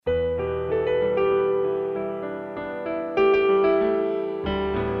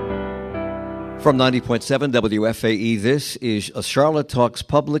From 90.7 WFAE, this is a Charlotte Talks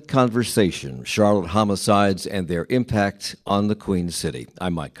public conversation, Charlotte homicides and their impact on the Queen City.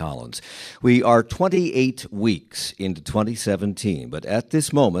 I'm Mike Collins. We are 28 weeks into 2017, but at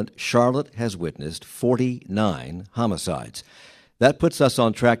this moment, Charlotte has witnessed 49 homicides. That puts us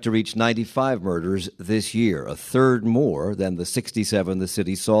on track to reach 95 murders this year, a third more than the 67 the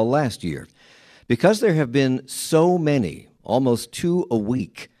city saw last year. Because there have been so many, almost 2 a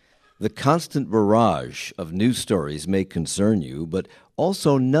week, the constant barrage of news stories may concern you, but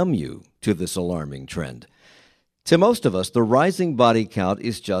also numb you to this alarming trend. To most of us, the rising body count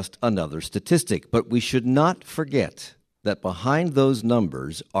is just another statistic, but we should not forget that behind those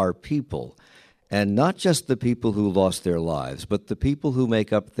numbers are people, and not just the people who lost their lives, but the people who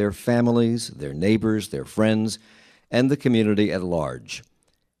make up their families, their neighbors, their friends, and the community at large.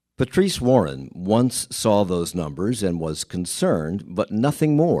 Patrice Warren once saw those numbers and was concerned, but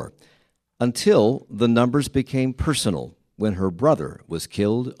nothing more, until the numbers became personal when her brother was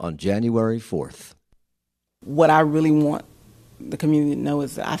killed on January 4th. What I really want the community to know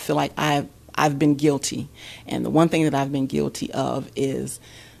is that I feel like I've been guilty. And the one thing that I've been guilty of is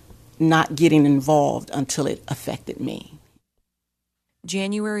not getting involved until it affected me.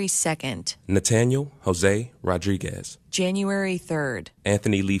 January 2nd. Nathaniel Jose Rodriguez. January 3rd.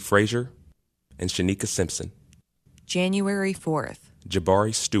 Anthony Lee Frazier and Shanika Simpson. January 4th.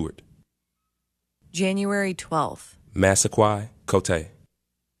 Jabari Stewart. January 12th. Massaquoi Cote.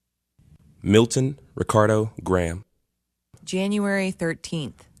 Milton Ricardo Graham. January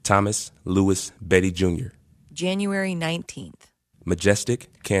 13th. Thomas Lewis Betty Jr. January 19th. Majestic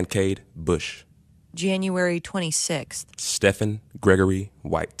Kincaid Bush. January 26th. Stephen Gregory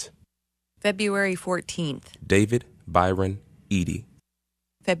White. February 14th. David Byron Eady.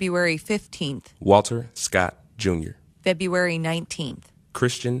 February 15th. Walter Scott Jr. February 19th.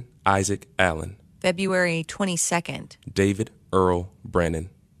 Christian Isaac Allen. February 22nd. David Earl Brannon.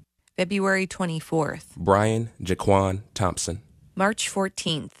 February 24th. Brian Jaquan Thompson. March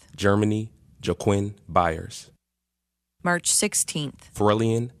 14th. Germany Joaquin Byers. March 16th.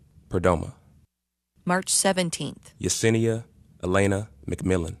 Ferelian Perdomo. March 17th. Yesenia Elena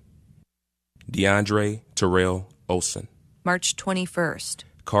McMillan. DeAndre Terrell Olson. March 21st.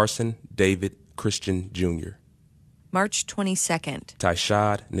 Carson David Christian Jr. March 22nd.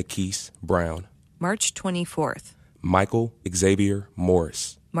 Tyshad Nikese Brown. March 24th. Michael Xavier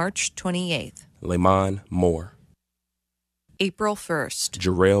Morris. March 28th. Lamon Moore. April 1st.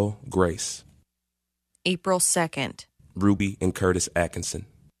 Jarrell Grace. April 2nd. Ruby and Curtis Atkinson.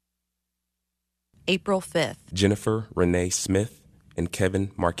 April 5th. Jennifer Renee Smith and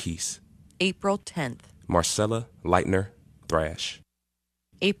Kevin Marquise. April 10th. Marcella Leitner Thrash.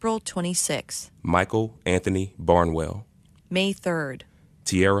 April 26th. Michael Anthony Barnwell. May 3rd.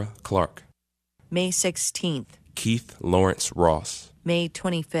 Tierra Clark. May 16th. Keith Lawrence Ross. May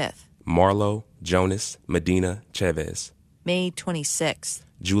 25th. Marlo Jonas Medina Chavez. May 26th.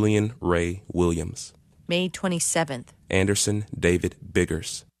 Julian Ray Williams. May 27th. Anderson David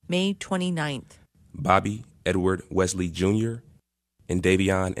Biggers. May 29th. Bobby Edward Wesley Jr. and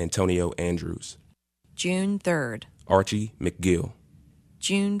Davion Antonio Andrews. June 3rd. Archie McGill.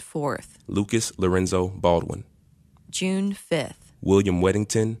 June 4th. Lucas Lorenzo Baldwin. June 5th. William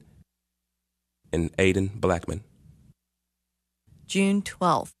Weddington and Aiden Blackman. June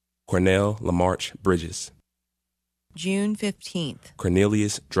 12th. Cornell Lamarche Bridges. June 15th.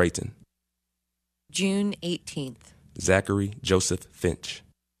 Cornelius Drayton. June 18th. Zachary Joseph Finch.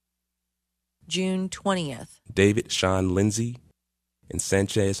 June 20th. David Sean Lindsay and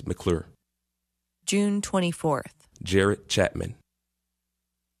Sanchez McClure. June 24th. Jared Chapman.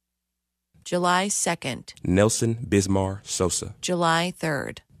 July 2nd. Nelson Bismar Sosa. July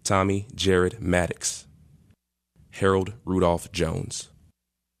 3rd. Tommy Jared Maddox. Harold Rudolph Jones.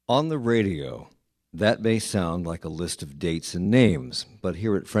 On the radio, that may sound like a list of dates and names, but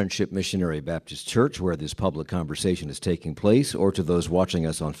here at Friendship Missionary Baptist Church, where this public conversation is taking place, or to those watching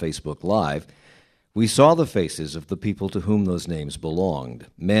us on Facebook Live, we saw the faces of the people to whom those names belonged: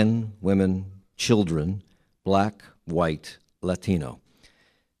 men, women, children, black, white, Latino.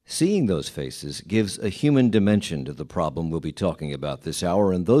 Seeing those faces gives a human dimension to the problem we'll be talking about this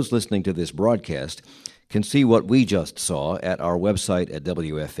hour, and those listening to this broadcast can see what we just saw at our website at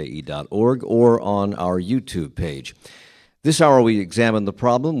WFAE.org or on our YouTube page. This hour we examine the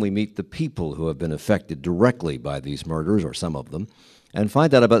problem, we meet the people who have been affected directly by these murders, or some of them, and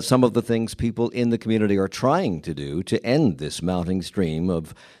find out about some of the things people in the community are trying to do to end this mounting stream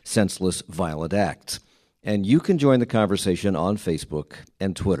of senseless, violent acts. And you can join the conversation on Facebook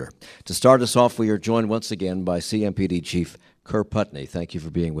and Twitter. To start us off, we are joined once again by CMPD Chief Kerr Putney. Thank you for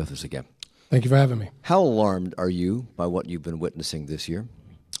being with us again. Thank you for having me. How alarmed are you by what you've been witnessing this year?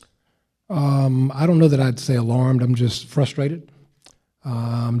 I don't know that I'd say alarmed. I'm just frustrated.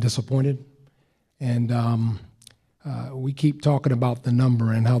 I'm disappointed. And we keep talking about the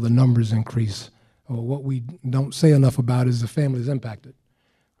number and how the numbers increase. What we don't say enough about is the families impacted.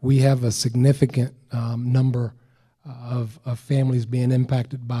 We have a significant number of families being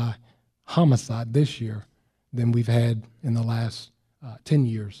impacted by homicide this year than we've had in the last 10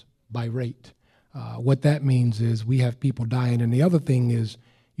 years by rate. What that means is we have people dying. And the other thing is,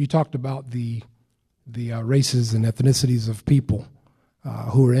 you talked about the races and ethnicities of people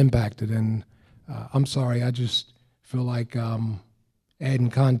who are impacted. And I'm sorry, I just feel like adding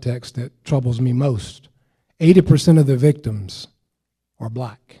context that troubles me most. 80% of the victims are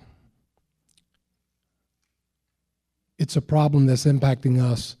black. It's a problem that's impacting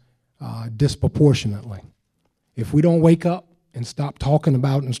us disproportionately. If we don't wake up and stop talking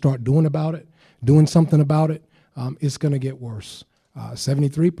about it and start doing something about it, it's going to get worse.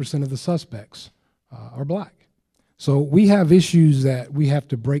 73% of the suspects are black. So we have issues that we have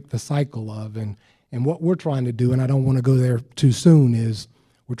to break the cycle of, and what we're trying to do, and I don't want to go there too soon, is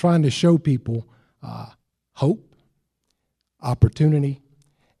we're trying to show people hope, opportunity,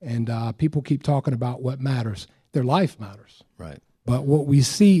 and people keep talking about what matters. Their life matters. Right. But what we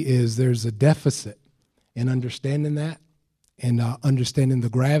see is there's a deficit in understanding that and understanding the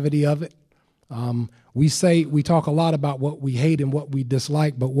gravity of it. We talk a lot about what we hate and what we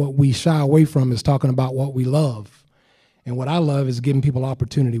dislike, but what we shy away from is talking about what we love. And what I love is giving people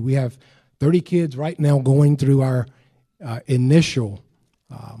opportunity. We have 30 kids right now going through our initial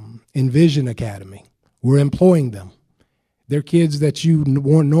Envision Academy. We're employing them. They're kids that you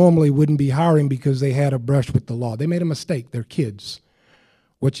normally wouldn't be hiring because they had a brush with the law. They made a mistake. They're kids.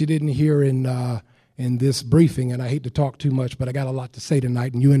 What you didn't hear in this briefing, and I hate to talk too much, but I got a lot to say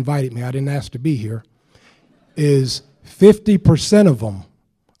tonight, and you invited me. I didn't ask to be here, is 50% of them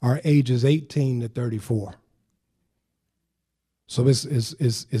are ages 18 to 34. So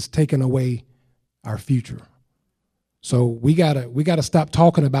it's taking away our future. So we gotta stop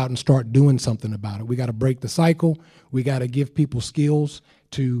talking about it and start doing something about it. We got to break the cycle. We got to give people skills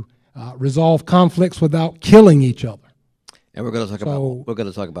to resolve conflicts without killing each other. And we're going to talk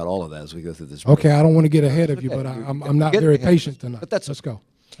about all of that as we go through this. Okay, I don't want to get ahead of you, but I'm not very patient tonight. But let's go.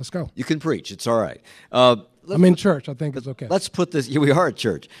 You can preach. It's all right. I'm in church. I think it's okay. Let's put this. We are at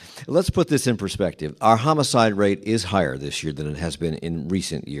church. Let's put this in perspective. Our homicide rate is higher this year than it has been in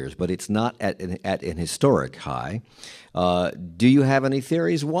recent years, but it's not at an historic high. Do you have any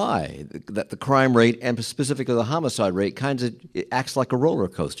theories why that the crime rate and specifically the homicide rate it acts like a roller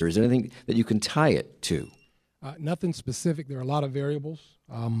coaster? Is there anything that you can tie it to? Nothing specific. There are a lot of variables.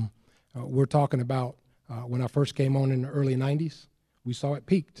 We're talking about when I first came on in the early 90s, we saw it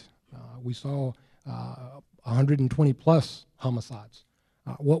peaked. We saw 120 plus homicides.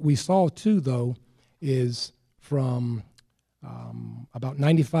 What we saw too, though, is from about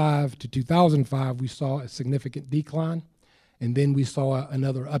 95 to 2005, we saw a significant decline, and then we saw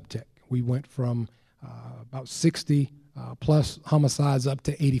another uptick. We went from about 60 plus homicides up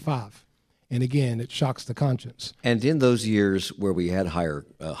to 85. And again, it shocks the conscience. And in those years where we had higher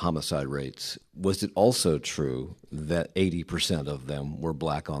homicide rates, was it also true that 80% of them were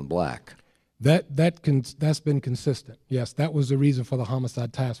black on black? That's been consistent. Yes, that was the reason for the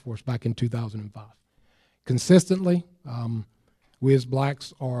Homicide Task Force back in 2005. Consistently, we as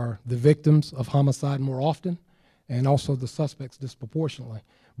blacks are the victims of homicide more often, and also the suspects disproportionately.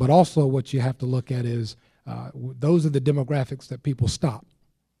 But also what you have to look at is those are the demographics that people stop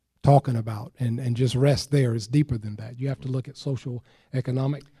talking about and just rest there. It's deeper than that. You have to look at social,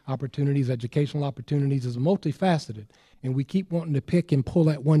 economic opportunities, educational opportunities. It's multifaceted, and we keep wanting to pick and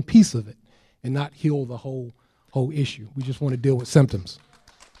pull at one piece of it and not heal the whole issue. We just want to deal with symptoms.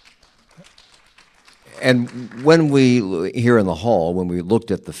 And when we, here in the hall, when we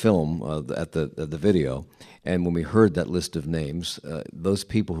looked at the film, at the video, and when we heard that list of names, those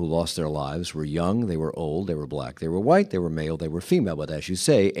people who lost their lives were young, they were old, they were black, they were white, they were male, they were female. But as you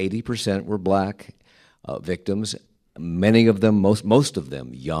say, 80% were black victims. Many of them, most of them,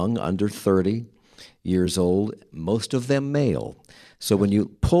 young, under 30 years old, most of them male. So when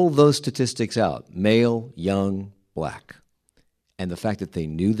you pull those statistics out, male, young, black, and the fact that they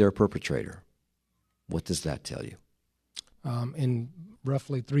knew their perpetrator, what does that tell you? In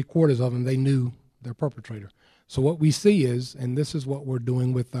roughly 3/4 of them, they knew their perpetrator. So what we see is, and this is what we're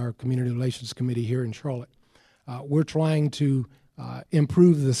doing with our Community Relations Committee here in Charlotte, we're trying to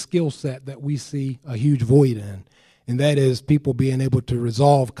improve the skill set that we see a huge void in, and that is people being able to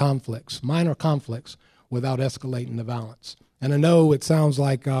resolve conflicts, minor conflicts, without escalating the violence. And I know it sounds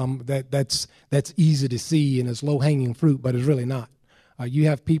like that's easy to see and it's low-hanging fruit, but it's really not. You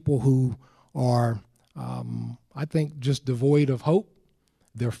have people who are, I think, just devoid of hope.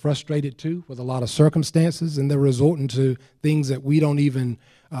 They're frustrated, too, with a lot of circumstances, and they're resorting to things that we don't even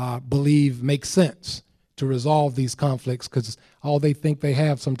believe make sense to resolve these conflicts, because all they think they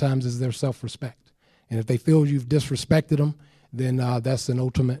have sometimes is their self-respect. And if they feel you've disrespected them, then that's an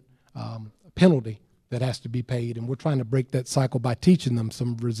ultimate penalty that has to be paid. And we're trying to break that cycle by teaching them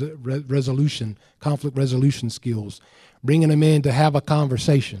some conflict resolution skills, bringing them in to have a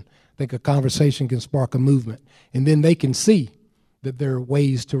conversation. I think a conversation can spark a movement. And then they can see that there are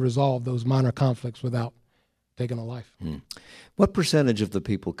ways to resolve those minor conflicts without taking a life. What percentage of the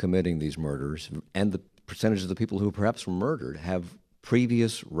people committing these murders and the percentage of the people who perhaps were murdered have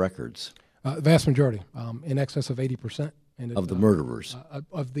previous records? Vast majority, in excess of 80%. Of the murderers?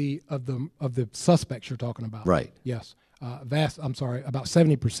 Of the suspects you're talking about. Right. Yes. About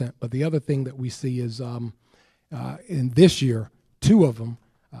 70%. But the other thing that we see is in this year, 2 of them,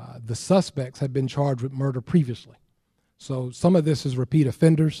 the suspects had been charged with murder previously. So some of this is repeat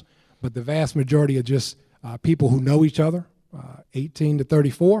offenders, but the vast majority are just people who know each other, 18 to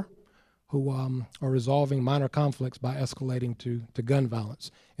 34, who are resolving minor conflicts by escalating to gun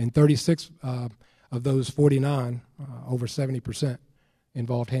violence. And 36 of those 49, over 70%,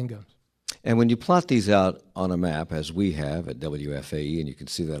 involved handguns. And when you plot these out on a map, as we have at WFAE, and you can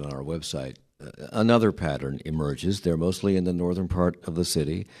see that on our website, another pattern emerges. They're mostly in the northern part of the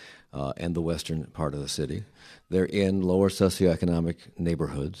city and the western part of the city. They're in lower socioeconomic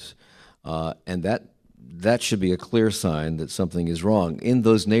neighborhoods, and that should be a clear sign that something is wrong. In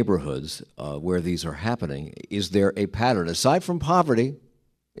those neighborhoods where these are happening, is there a pattern? Aside from poverty,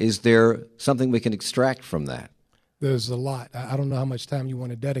 is there something we can extract from that? There's a lot. I don't know how much time you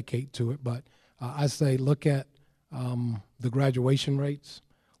want to dedicate to it, but I say look at the graduation rates.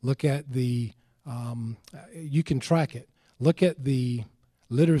 Look at the, you can track it. Look at the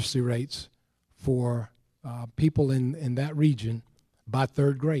literacy rates for people in that region by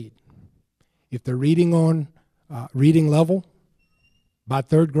 3rd grade. If they're reading on reading level by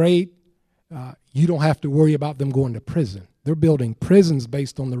 3rd grade, you don't have to worry about them going to prison. They're building prisons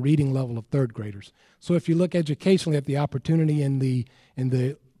based on the reading level of 3rd graders. So if you look educationally at the opportunity and the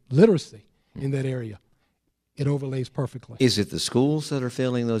literacy in that area, it overlays perfectly. Is it the schools that are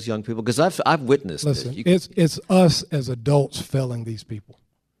failing those young people? Because I've witnessed Listen, this. It's us as adults failing these people.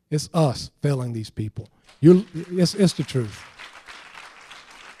 It's us failing these people. It's the truth.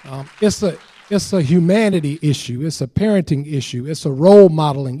 It's a humanity issue. It's a parenting issue. It's a role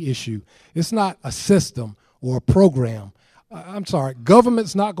modeling issue. It's not a system or a program. I'm sorry,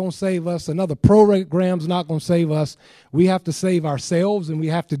 government's not going to save us. Another program's not going to save us. We have to save ourselves, and we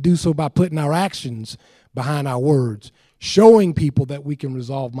have to do so by putting our actions behind our words, showing people that we can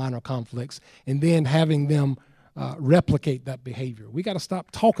resolve minor conflicts, and then having them replicate that behavior. We got to stop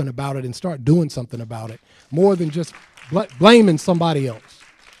talking about it and start doing something about it, more than just blaming somebody else.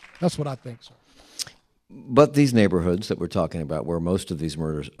 That's what I think, sir. But these neighborhoods that we're talking about, where most of these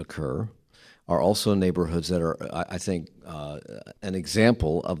murders occur, are also neighborhoods that are, I think, an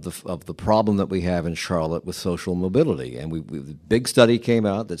example of the problem that we have in Charlotte with social mobility. And the big study came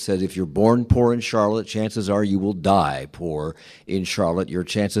out that said if you're born poor in Charlotte, chances are you will die poor in Charlotte. Your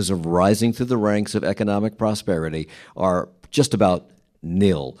chances of rising through the ranks of economic prosperity are just about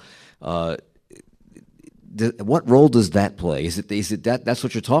nil. What role does that play? Is it that's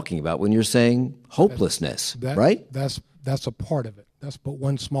what you're talking about when you're saying hopelessness, right? That's a part of it. That's but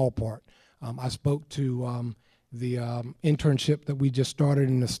one small part. I spoke to the internship that we just started,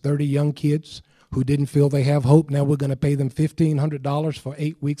 and it's 30 young kids who didn't feel they have hope. Now we're going to pay them $1,500 for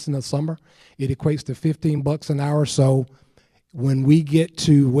 8 weeks in the summer. It equates to $15 an hour. So when we get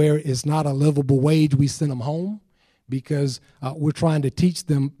to where it's not a livable wage, we send them home because we're trying to teach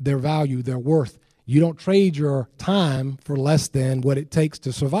them their value, their worth. You don't trade your time for less than what it takes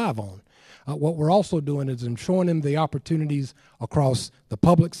to survive on. What we're also doing is showing them the opportunities across the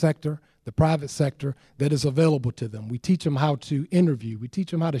public sector, the private sector that is available to them. We teach them how to interview. We teach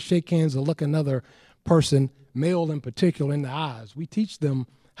them how to shake hands and look another person, male in particular, in the eyes. We teach them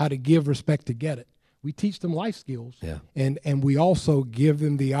how to give respect to get it. We teach them life skills, and we also give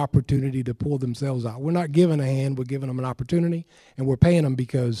them the opportunity to pull themselves out. We're not giving a hand. We're giving them an opportunity, and we're paying them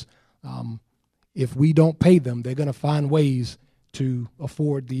because if we don't pay them, they're going to find ways to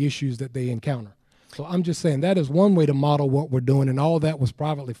afford the issues that they encounter. So I'm just saying that is one way to model what we're doing, and all that was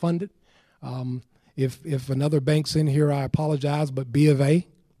privately funded. If another bank's in here, I apologize, but B of A,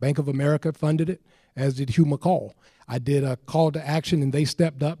 Bank of America, funded it, as did Hugh McCall. I did a call to action, and they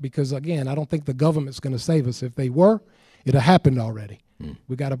stepped up because, again, I don't think the government's going to save us. If they were, It happened already.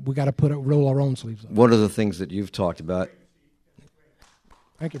 We got to roll our own sleeves up. One of the things that you've talked about.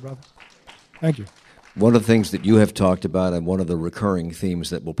 Thank you, brother. Thank you. One of the things that you have talked about, and one of the recurring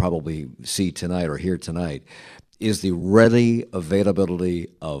themes that we'll probably see tonight or hear tonight, is the ready availability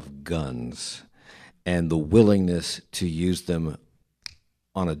of guns and the willingness to use them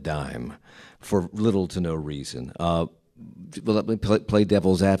on a dime for little to no reason. Well, let me play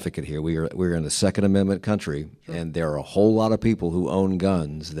devil's advocate here. We're in a Second Amendment country, and there are a whole lot of people who own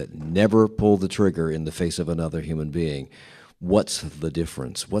guns that never pull the trigger in the face of another human being. What's the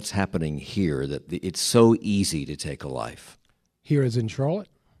difference? What's happening here that it's so easy to take a life? Here as in Charlotte?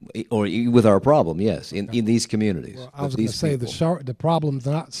 Or with our problem, yes, in these communities. Well, I was going to say the problem's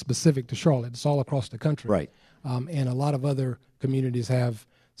not specific to Charlotte. It's all across the country. Right. And a lot of other communities have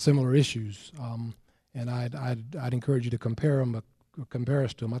similar issues. And I'd encourage you to compare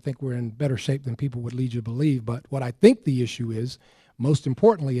us to them. I think we're in better shape than people would lead you to believe. But what I think the issue is, most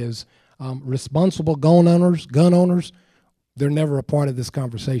importantly, is responsible gun owners, they're never a part of this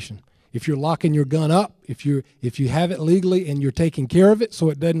conversation. If you're locking your gun up, if you have it legally and you're taking care of it so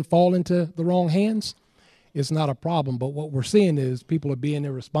it doesn't fall into the wrong hands, it's not a problem. But what we're seeing is people are being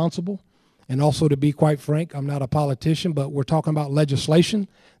irresponsible. And also, to be quite frank, I'm not a politician, but we're talking about legislation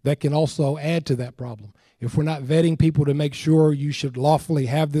that can also add to that problem. If we're not vetting people to make sure you should lawfully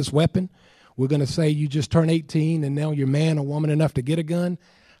have this weapon, we're going to say you just turned 18 and now you're man or woman enough to get a gun,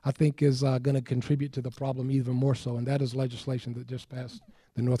 I think is going to contribute to the problem even more so, and that is legislation that just passed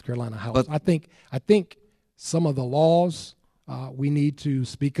the North Carolina House. I think some of the laws we need to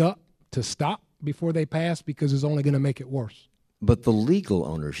speak up to stop before they pass, because it's only going to make it worse. But the legal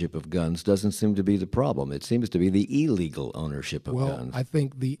ownership of guns doesn't seem to be the problem. It seems to be the illegal ownership of guns. I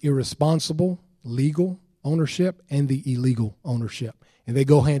think the irresponsible legal ownership and the illegal ownership, and they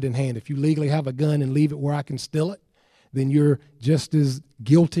go hand in hand. If you legally have a gun and leave it where I can steal it, then you're just as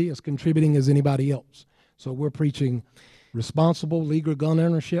guilty as contributing as anybody else. So we're preaching responsible legal gun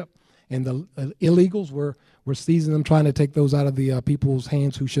ownership, and the illegals, we're seizing them, trying to take those out of the people's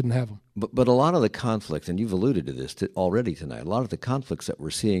hands who shouldn't have them. But a lot of the conflict, and you've alluded to this already tonight, a lot of the conflicts that we're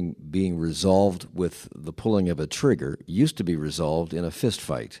seeing being resolved with the pulling of a trigger used to be resolved in a fist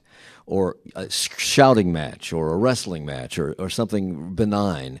fight or a shouting match or a wrestling match or something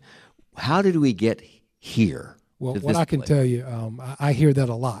benign. How did we get here? Well, what I can tell you, I hear that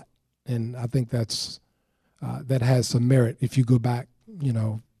a lot, and I think that has some merit if you go back,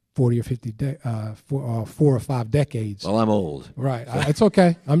 40 or 50, 4 or 5 decades. Well, I'm old. Right. It's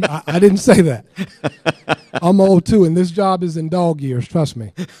okay. I didn't say that. I'm old, too, and this job is in dog years, trust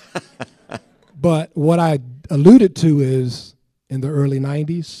me. But what I alluded to is in the early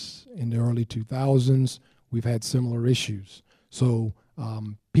 90s, in the early 2000s, we've had similar issues. So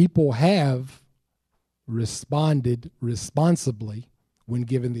people have responded responsibly when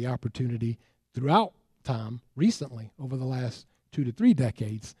given the opportunity throughout time recently over the last 2 to 3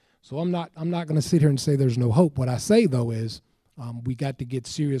 decades. So I'm not going to sit here and say there's no hope. What I say, though, is we got to get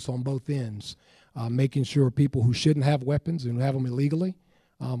serious on both ends, making sure people who shouldn't have weapons and who have them illegally,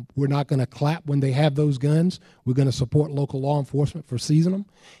 we're not going to clap when they have those guns. We're going to support local law enforcement for seizing them.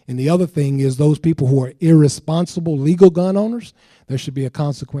 And the other thing is those people who are irresponsible legal gun owners, there should be a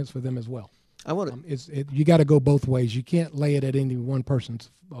consequence for them as well. You got to go both ways. You can't lay it at any one person's,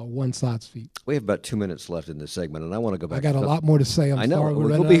 one side's feet. We have about 2 minutes left in this segment, and I want to go back. I got a lot more to say. I know. Sorry,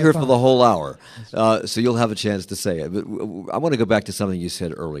 we'll be here for the whole hour, so you'll have a chance to say it. But I want to go back to something you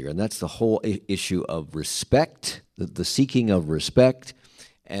said earlier, and that's the whole issue of respect, the seeking of respect,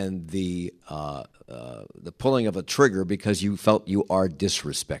 and the pulling of a trigger because you felt you are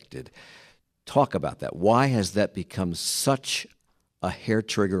disrespected. Talk about that. Why has that become such a hair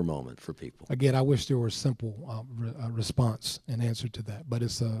trigger moment for people? Again, I wish there were a simple response and answer to that, but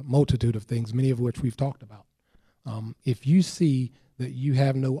it's a multitude of things, many of which we've talked about. If you see that you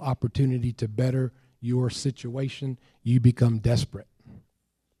have no opportunity to better your situation, you become desperate.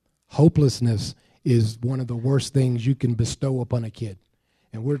 Hopelessness is one of the worst things you can bestow upon a kid,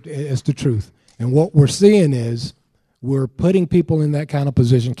 and it's the truth. And what we're seeing is we're putting people in that kind of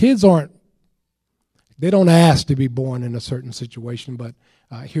position. Kids they don't ask to be born in a certain situation, but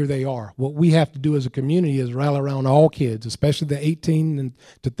here they are. What we have to do as a community is rally around all kids, especially the 18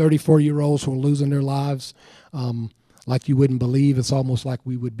 to 34-year-olds who are losing their lives like you wouldn't believe. It's almost like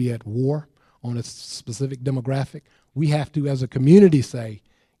we would be at war on a specific demographic. We have to, as a community, say,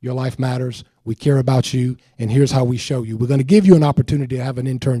 your life matters, we care about you, and here's how we show you. We're going to give you an opportunity to have an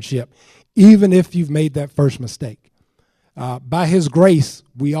internship, even if you've made that first mistake. By his grace,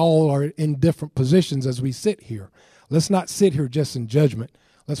 we all are in different positions as we sit here. Let's not sit here just in judgment.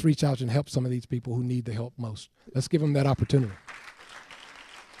 Let's reach out and help some of these people who need the help most. Let's give them that opportunity.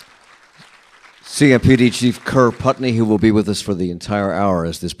 CMPD Chief Kerr Putney, who will be with us for the entire hour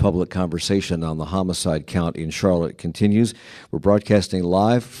as this public conversation on the homicide count in Charlotte continues. We're broadcasting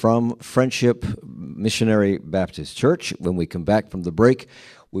live from Friendship Missionary Baptist Church. When we come back from the break,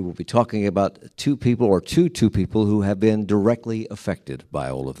 we will be talking about two people who have been directly affected by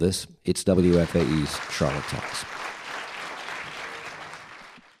all of this. It's WFAE's Charlotte Talks.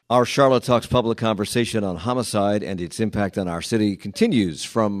 Our Charlotte Talks public conversation on homicide and its impact on our city continues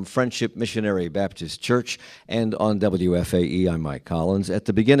from Friendship Missionary Baptist Church and on WFAE. I'm Mike Collins. At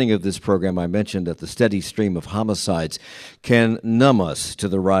the beginning of this program, I mentioned that the steady stream of homicides can numb us to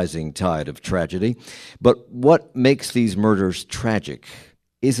the rising tide of tragedy. But what makes these murders tragic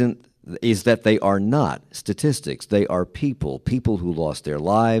is that they are not statistics. They are people who lost their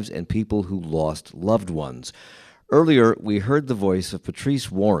lives and people who lost loved ones. Earlier, we heard the voice of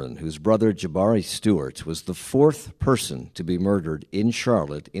Patrice Warren, whose brother Jabari Stewart was the fourth person to be murdered in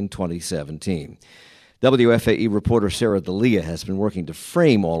Charlotte in 2017. WFAE reporter Sarah D'Elia has been working to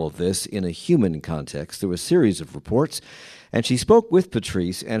frame all of this in a human context through a series of reports, and she spoke with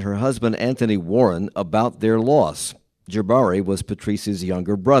Patrice and her husband Anthony Warren about their loss. Jabari was Patrice's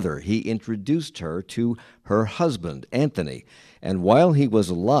younger brother. He introduced her to her husband, Anthony. And while he was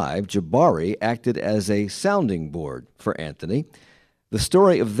alive, Jabari acted as a sounding board for Anthony. The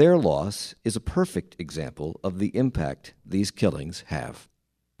story of their loss is a perfect example of the impact these killings have.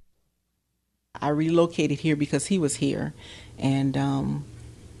 I relocated here because he was here, and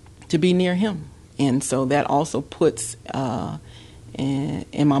to be near him. And so that also puts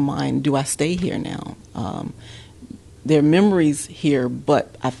in my mind, do I stay here now? There are memories here,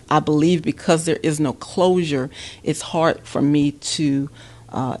 but I believe because there is no closure, it's hard for me to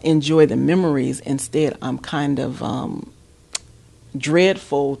enjoy the memories. Instead, I'm kind of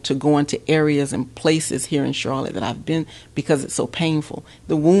dreadful to go into areas and places here in Charlotte that I've been because it's so painful.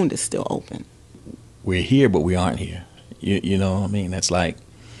 The wound is still open. We're here, but we aren't here. You know what I mean? That's like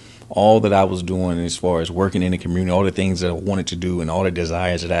all that I was doing as far as working in the community, all the things that I wanted to do and all the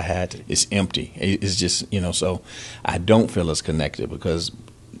desires that I had, it's empty. It's just, so I don't feel as connected because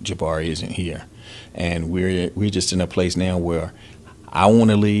Jabari isn't here. And we're just in a place now where I want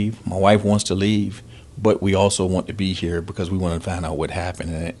to leave, my wife wants to leave, but we also want to be here because we want to find out what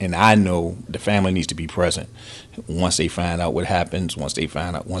happened. And I know the family needs to be present once they find out what happens, once they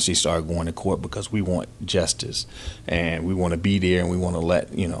start going to court, because we want justice. And we want to be there, and we want to let,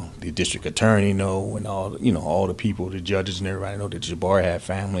 the district attorney know, and all the people, the judges and everybody know that Jabari had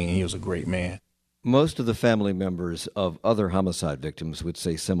family and he was a great man. Most of the family members of other homicide victims would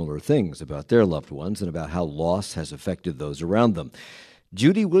say similar things about their loved ones and about how loss has affected those around them.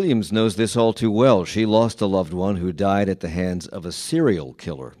 Judy Williams knows this all too well. She lost a loved one who died at the hands of a serial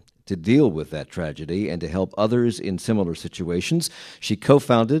killer. To deal with that tragedy and to help others in similar situations, she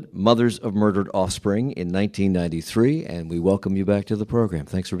co-founded Mothers of Murdered Offspring in 1993, and we welcome you back to the program.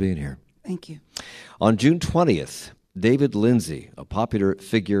 Thanks for being here. Thank you. On June 20th, David Lindsay, a popular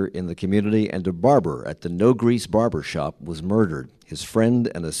figure in the community and a barber at the No Grease Barber Shop, was murdered. His friend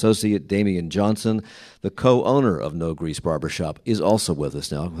and associate, Damian Johnson, the co-owner of No Grease Barber Shop, is also with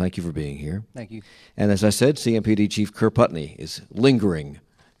us now. Thank you for being here. Thank you. And as I said, CMPD Chief Kerr Putney is lingering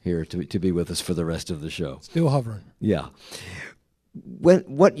here to be with us for the rest of the show. Still hovering. Yeah.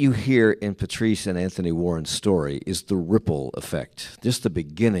 What you hear in Patrice and Anthony Warren's story is the ripple effect, just the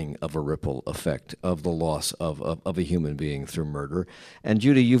beginning of a ripple effect of the loss of a human being through murder. And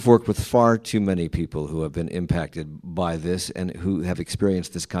Judy, you've worked with far too many people who have been impacted by this and who have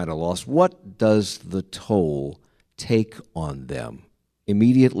experienced this kind of loss. What does the toll take on them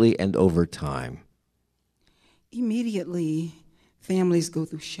immediately and over time? Immediately, families go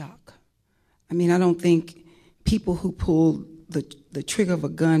through shock. I mean, I don't think people who pull the trigger of a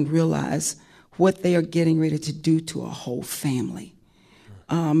gun realize what they are getting ready to do to a whole family.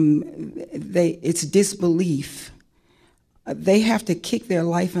 It's disbelief. They have to kick their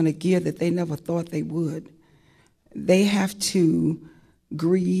life into gear that they never thought they would. They have to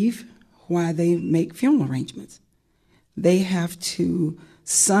grieve while they make funeral arrangements. They have to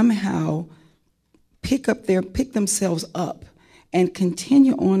somehow pick themselves up and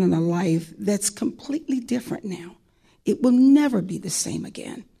continue on in a life that's completely different now. It will never be the same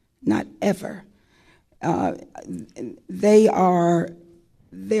again, not ever.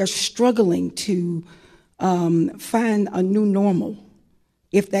 They're struggling to find a new normal,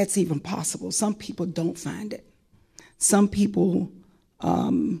 if that's even possible. Some people don't find it. Some people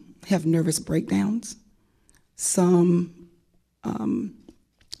have nervous breakdowns. Some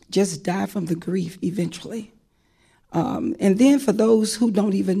just die from the grief eventually. And then for those who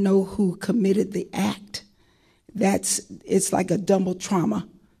don't even know who committed the act, it's like a double trauma,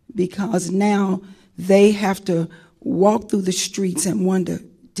 because now they have to walk through the streets and wonder,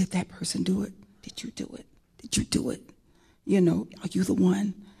 did that person do it? Did you do it? Did you do it? Are you the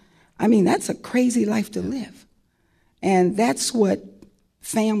one? I mean, that's a crazy life to live. And that's what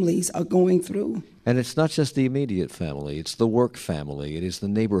families are going through. And it's not just the immediate family. It's the work family. It is the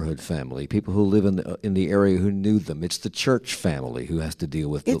neighborhood family, people who live in the area who knew them. It's the church family who has to deal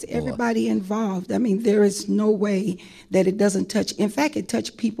with It's everybody involved. I mean, there is no way that it doesn't touch. In fact, it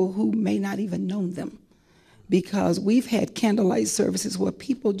touched people who may not even know them, because we've had candlelight services where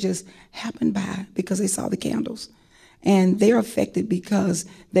people just happened by because they saw the candles. And they're affected because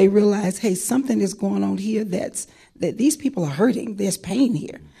they realize, hey, something is going on here that these people are hurting. There's pain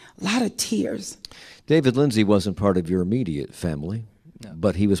here. A lot of tears. David Lindsay wasn't part of your immediate family,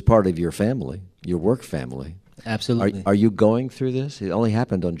 but he was part of your family, your work family. Absolutely. Are you going through this? It only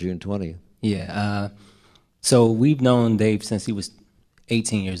happened on June 20th. Yeah. So we've known Dave since he was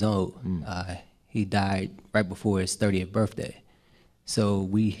 18 years old. He died right before his 30th birthday. So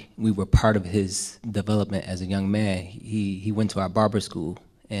we were part of his development as a young man. He went to our barber school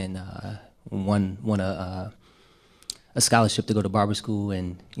and won a scholarship to go to barber school,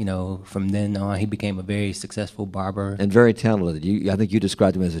 and from then on he became a very successful barber and very talented. I think you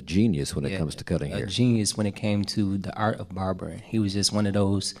described him as a genius when it comes to cutting hair. A genius when it came to the art of barbering. He was just one of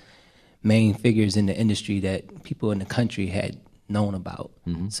those main figures in the industry that people in the country had known about.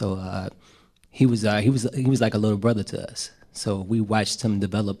 Mm-hmm. So he was like a little brother to us. So we watched him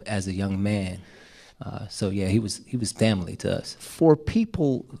develop as a young man. He was family to us. For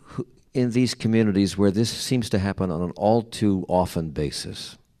people in these communities where this seems to happen on an all too often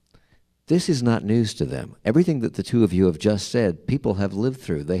basis, this is not news to them. Everything that the two of you have just said, people have lived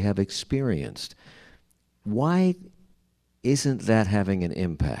through, they have experienced. Why isn't that having an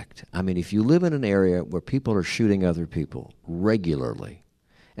impact? I mean, if you live in an area where people are shooting other people regularly,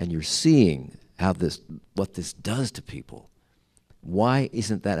 and you're seeing what this does to people, why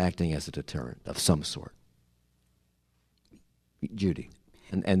isn't that acting as a deterrent of some sort? Judy,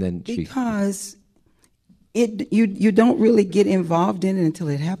 and then Chief. Because you don't really get involved in it until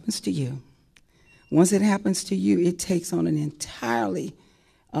it happens to you. Once it happens to you, it takes on an entirely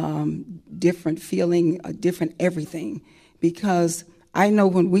different feeling, a different everything. Because I know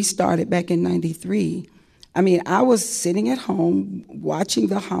when we started back in '93, I was sitting at home watching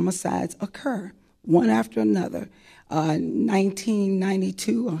the homicides occur, one after another.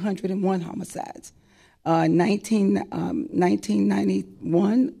 1992, 101 homicides.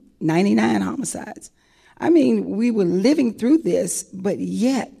 1991, 99 homicides. We were living through this, but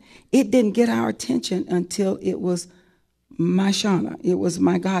yet it didn't get our attention until it was my Shauna. It was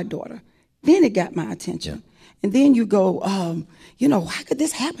my goddaughter. Then it got my attention. Yeah. And then you go, how could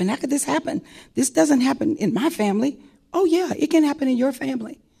this happen? How could this happen? This doesn't happen in my family. Oh, yeah, it can happen in your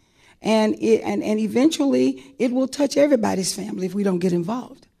family. And eventually it will touch everybody's family if we don't get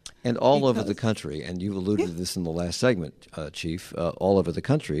involved. And all over the country, and you alluded to this in the last segment, Chief, all over the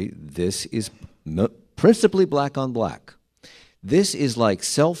country, this is principally black on black. This is like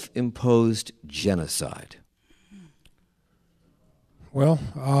self-imposed genocide. Well,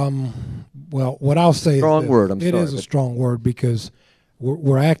 what I'll say strong word. It is a strong word because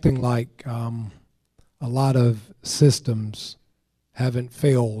we're acting like a lot of systems haven't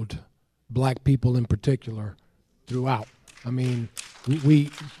failed black people in particular throughout.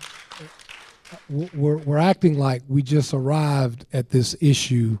 We're acting like we just arrived at this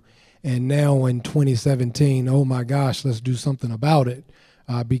issue, and now in 2017, oh my gosh, let's do something about it,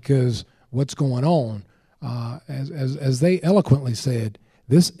 because what's going on, as they eloquently said,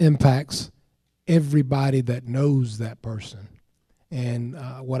 this impacts everybody that knows that person. And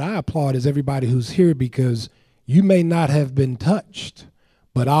what I applaud is everybody who's here, because you may not have been touched,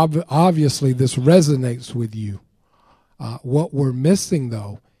 but obviously this resonates with you. What we're missing,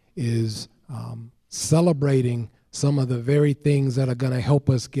 though, is celebrating some of the very things that are going to help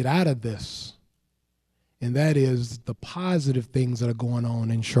us get out of this. And that is the positive things that are going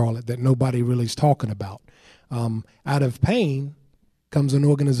on in Charlotte that nobody really is talking about. Out of pain comes an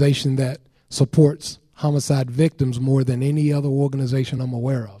organization that supports homicide victims more than any other organization I'm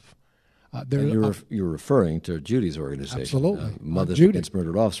aware of. You're referring to Judy's organization. Absolutely. Mothers Against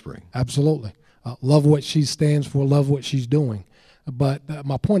Murdered Offspring. Absolutely. Love what she stands for, love what she's doing. But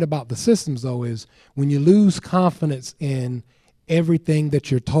my point about the systems, though, is when you lose confidence in everything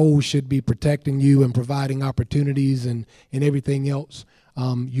that you're told should be protecting you and providing opportunities and everything else,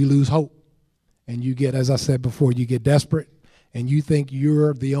 you lose hope. And you get, as I said before, you get desperate, and you think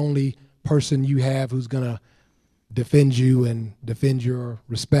you're the only person you have who's going to defend you and defend your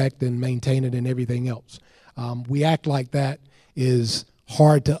respect and maintain it and everything else. We act like that is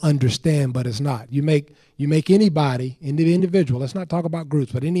hard to understand, but it's not. You make anybody, any individual, let's not talk about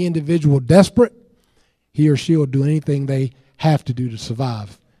groups, but any individual desperate, he or she will do anything they have to do to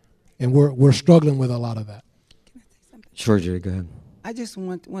survive. And we're struggling with a lot of that. Can I say something? Sure, Jay, go ahead. I just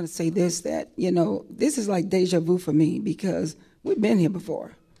want to say this, that, this is like deja vu for me because we've been here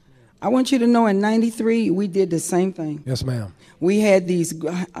before. I want you to know in 93, we did the same thing. Yes, ma'am. We had these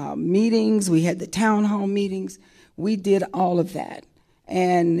meetings. We had the town hall meetings. We did all of that.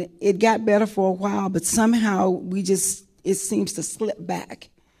 And it got better for a while, but somehow it seems to slip back.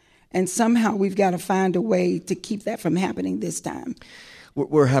 And somehow we've got to find a way to keep that from happening this time.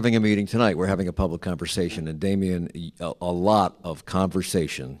 We're having a meeting tonight. We're having a public conversation. And, Damien, a lot of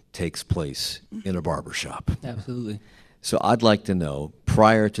conversation takes place in a barbershop. Absolutely. So I'd like to know,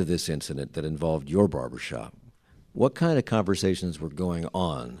 prior to this incident that involved your barbershop, what kind of conversations were going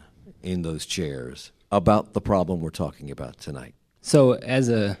on in those chairs about the problem we're talking about tonight? So as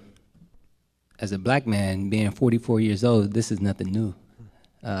a black man, being 44 years old, this is nothing new.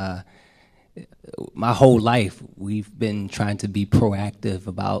 My whole life, we've been trying to be proactive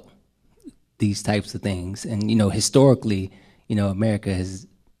about these types of things. And, historically, America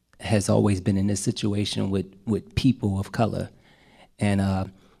has always been in this situation with people of color. And,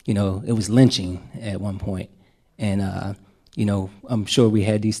 it was lynching at one point. And, I'm sure we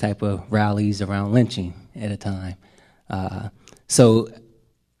had these type of rallies around lynching at a time. So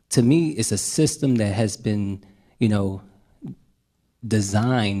to me, it's a system that has been,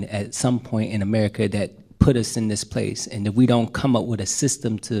 designed at some point in America that put us in this place. And if we don't come up with a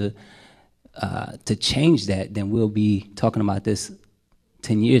system to change that, then we'll be talking about this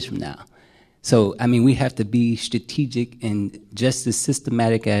 10 years from now. So, we have to be strategic and just as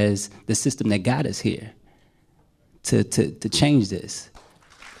systematic as the system that got us here to change this.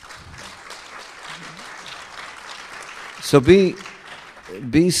 So be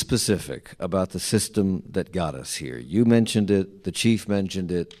specific about the system that got us here. You mentioned it. The chief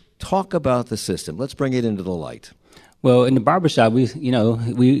mentioned it. Talk about the system. Let's bring it into the light. Well, in the barbershop,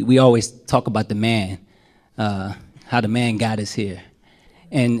 we always talk about the man, how the man got us here.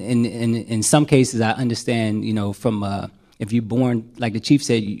 And in some cases, I understand, from if you're born, like the chief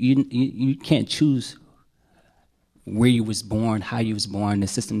said, you can't choose where you was born, how you was born, the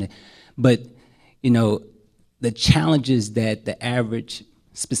system. But, the challenges that the average,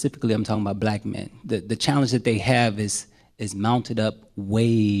 specifically I'm talking about black men, the challenge that they have is mounted up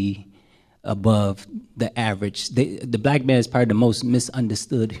way above the average. The black man is probably the most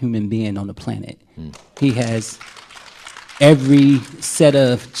misunderstood human being on the planet. He has every set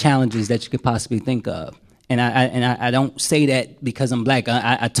of challenges that you could possibly think of. And I don't say that because I'm black.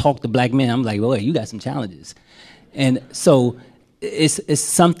 I talk to black men. I'm like, well, you got some challenges. And so it's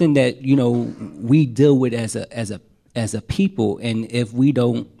something that, we deal with as a people. And if we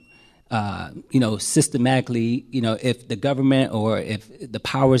don't, systematically, if the government or if the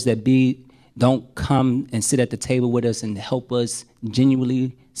powers that be don't come and sit at the table with us and help us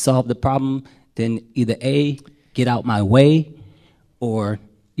genuinely solve the problem, then either A, get out my way, or,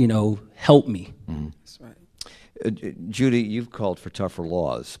 help me. Mm-hmm. That's right. Judy, you've called for tougher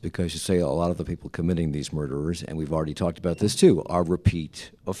laws because you say a lot of the people committing these murderers, and we've already talked about this too, are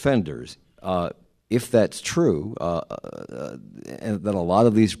repeat offenders. If that's true, and that a lot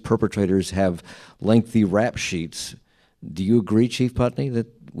of these perpetrators have lengthy rap sheets, do you agree, Chief Putney, that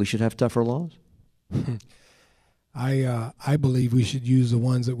we should have tougher laws? I believe we should use the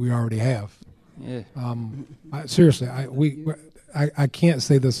ones that we already have. Yeah. Seriously, I can't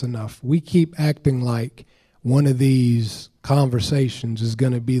say this enough. We keep acting like one of these conversations is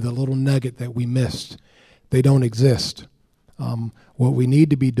going to be the little nugget that we missed. They don't exist. What we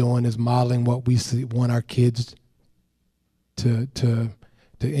need to be doing is modeling what we want our kids to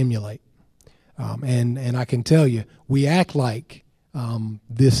emulate. And I can tell you, we act like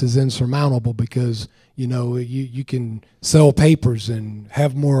this is insurmountable because, you can sell papers and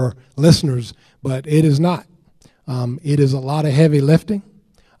have more listeners, but it is not. It is a lot of heavy lifting.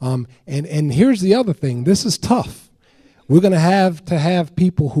 And here's the other thing. This is tough. We're going to have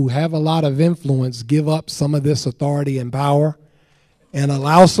people who have a lot of influence give up some of this authority and power and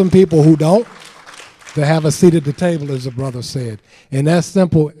allow some people who don't to have a seat at the table, as the brother said. And that's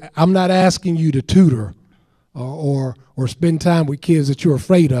simple. I'm not asking you to tutor or spend time with kids that you're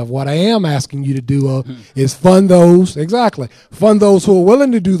afraid of. What I am asking you to do is fund those who are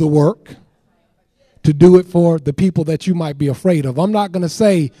willing to do the work, to do it for the people that you might be afraid of. I'm not going to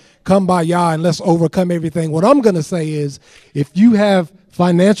say, come by y'all and let's overcome everything. What I'm going to say is, if you have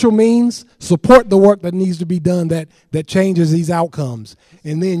financial means, support the work that needs to be done that changes these outcomes.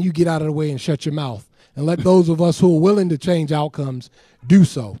 And then you get out of the way and shut your mouth. And let those of us who are willing to change outcomes do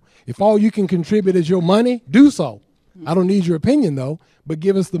so. If all you can contribute is your money, do so. I don't need your opinion, though, but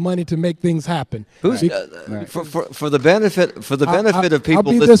give us the money to make things happen. For the benefit of people I'll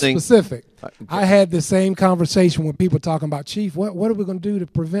be listening. This specific. I had the same conversation with people talking about, Chief, what are we going to do to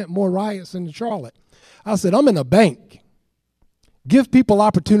prevent more riots in Charlotte? I said, I'm in a bank. Give people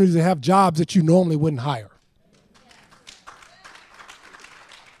opportunities to have jobs that you normally wouldn't hire.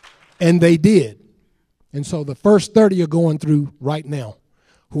 And they did. And so the first 30 are going through right now,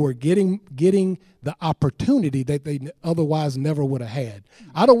 who are getting the opportunity that they otherwise never would have had.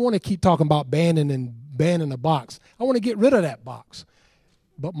 I don't want to keep talking about banning a box. I want to get rid of that box.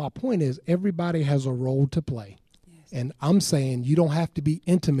 But my point is, everybody has a role to play. Yes. And I'm saying you don't have to be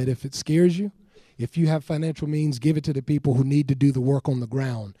intimate if it scares you. If you have financial means, give it to the people who need to do the work on the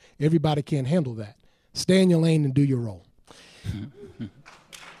ground. Everybody can't handle that. Stay in your lane and do your role.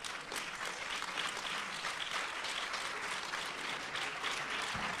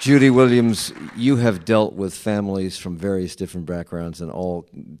 Judy Williams, you have dealt with families from various different backgrounds and all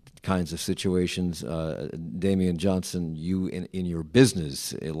kinds of situations. Damian Johnson, you in your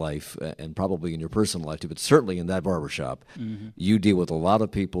business life and probably in your personal life too, but certainly in that barbershop, you deal with a lot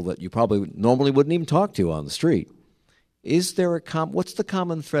of people that you probably normally wouldn't even talk to on the street. Is there what's the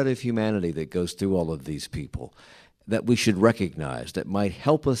common thread of humanity that goes through all of these people that we should recognize that might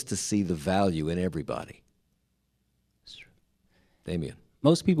help us to see the value in everybody? Damian.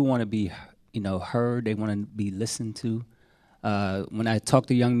 Most people want to be, heard. They want to be listened to. When I talk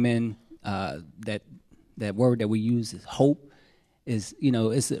to young men, that word that we use is hope.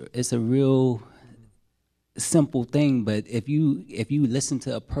 It's a real simple thing. But if you listen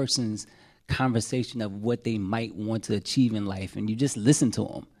to a person's conversation of what they might want to achieve in life, and you just listen to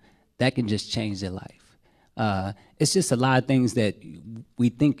them, that can just change their life. It's just a lot of things that we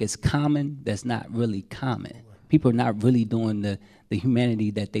think is common that's not really common. People are not really doing the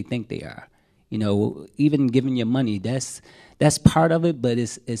humanity that they think they are. Even giving your money, that's part of it, but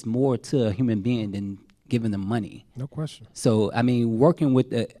it's more to a human being than giving them money. No question. So, working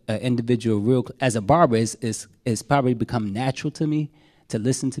with an individual as a barber is probably become natural to me to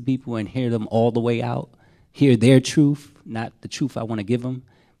listen to people and hear them all the way out, hear their truth, not the truth I want to give them,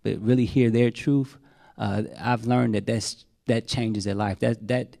 but really hear their truth. I've learned that changes their life.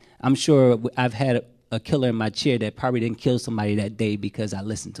 That I'm sure I've had a killer in my chair that probably didn't kill somebody that day because I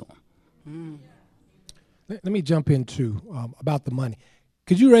listened to him. Let me jump into about the money.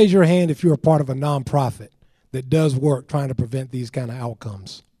 Could you raise your hand if you're a part of a nonprofit that does work trying to prevent these kind of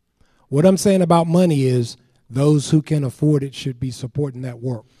outcomes? What I'm saying about money is those who can afford it should be supporting that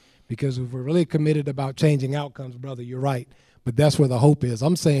work. Because if we're really committed about changing outcomes, brother, you're right. But that's where the hope is.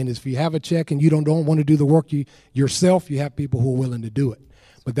 I'm saying is if you have a check and you don't want to do the work yourself, you have people who are willing to do it.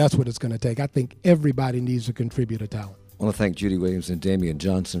 But that's what it's going to take. I think everybody needs to contribute a talent. I want to thank Judy Williams and Damian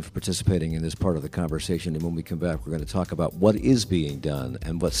Johnson for participating in this part of the conversation. And when we come back, we're going to talk about what is being done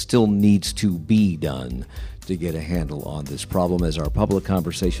and what still needs to be done to get a handle on this problem as our public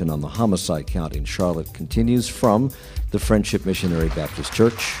conversation on the homicide count in Charlotte continues from the Friendship Missionary Baptist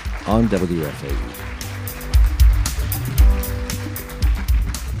Church on WFAE.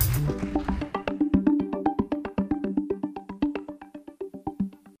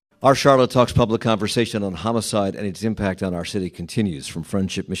 Our Charlotte Talks public conversation on homicide and its impact on our city continues from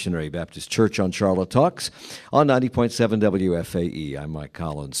Friendship Missionary Baptist Church on Charlotte Talks on 90.7 WFAE. I'm Mike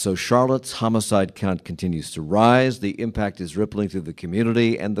Collins. So Charlotte's homicide count continues to rise. The impact is rippling through the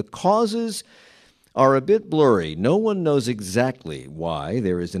community, and the causes are a bit blurry. No one knows exactly why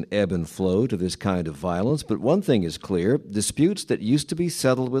there is an ebb and flow to this kind of violence, but one thing is clear. Disputes that used to be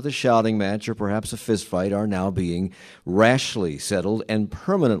settled with a shouting match or perhaps a fistfight are now being rashly settled, and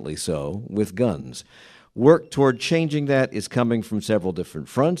permanently so, with guns. Work toward changing that is coming from several different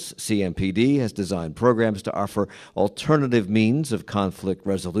fronts. CMPD has designed programs to offer alternative means of conflict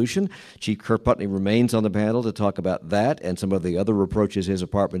resolution. Chief Kerr Putney remains on the panel to talk about that and some of the other approaches his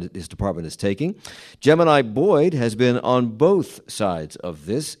department is taking. Gemini Boyd has been on both sides of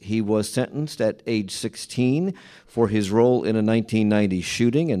this. He was sentenced at age 16 for his role in a 1990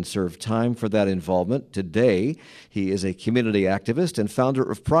 shooting and served time for that involvement. Today, he is a community activist and founder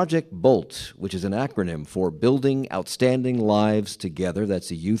of Project BOLT, which is an acronym for Building Outstanding Lives Together.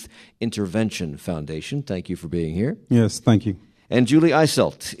 That's a youth intervention foundation. Thank you for being here. Yes, thank you. And Julie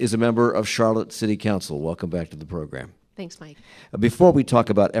Eiselt is a member of Charlotte City Council. Welcome back to the program. Thanks, Mike. Before we talk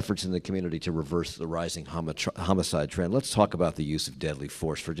about efforts in the community to reverse the rising homicide trend, let's talk about the use of deadly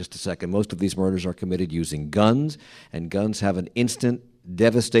force for just a second. Most of these murders are committed using guns, and guns have an instant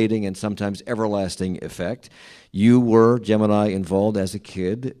devastating and sometimes everlasting effect. You were, Gemini, involved as a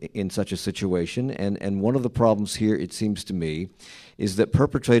kid in such a situation, and one of the problems here, it seems to me, is that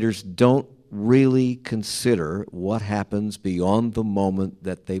perpetrators don't really consider what happens beyond the moment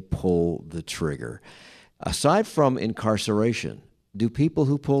that they pull the trigger. Aside from incarceration, do people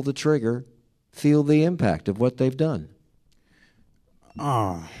who pull the trigger feel the impact of what they've done?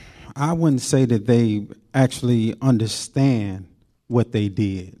 I wouldn't say that they actually understand what they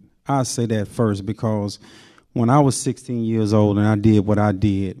did. I'll say that first, because when I was 16 years old and I did what I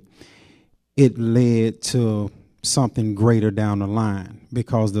did, it led to something greater down the line,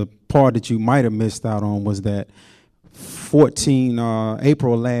 because the part that you might have missed out on was that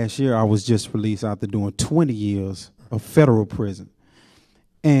April last year, I was just released after doing 20 years of federal prison.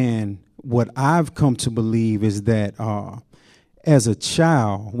 And what I've come to believe is that as a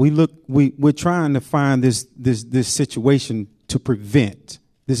child, we're trying to find this situation to prevent.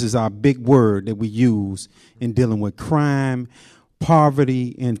 This is our big word that we use in dealing with crime,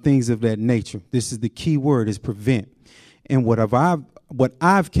 poverty, and things of that nature. This is the key word, is prevent. And what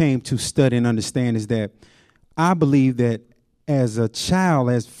I've came to study and understand is that I believe that as a child,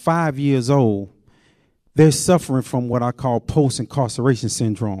 as 5 years old, they're suffering from what I call post-incarceration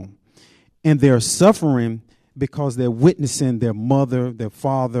syndrome. And they're suffering because they're witnessing their mother, their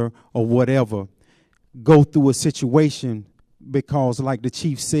father, or whatever go through a situation, because, like the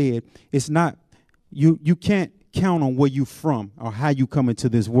chief said, it's not, you can't count on where you're from or how you come into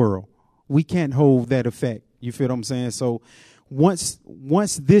this world. We can't hold that effect. You feel what I'm saying? So once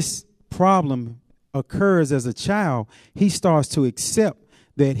this problem occurs as a child, he starts to accept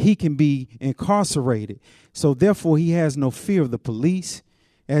that he can be incarcerated. So therefore, he has no fear of the police.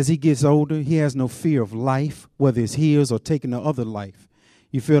 As he gets older, he has no fear of life, whether it's his or taking the other life.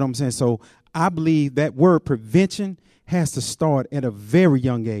 You feel what I'm saying? So I believe that word prevention has to start at a very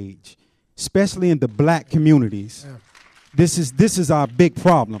young age, especially in the black communities. Yeah. This is our big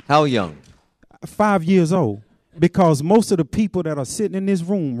problem. How young? 5 years old. Because most of the people that are sitting in this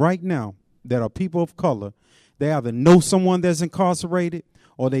room right now that are people of color, they either know someone that's incarcerated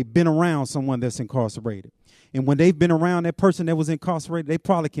or they've been around someone that's incarcerated. And when they've been around that person that was incarcerated, they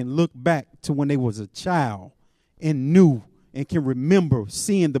probably can look back to when they was a child and knew and can remember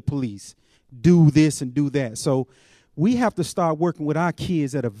seeing the police do this and do that. So we have to start working with our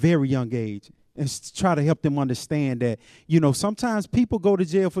kids at a very young age and try to help them understand that, sometimes people go to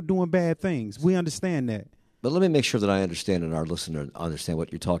jail for doing bad things. We understand that. But let me make sure that I understand and our listener understand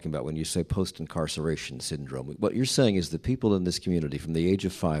what you're talking about when you say post-incarceration syndrome. What you're saying is that people in this community from the age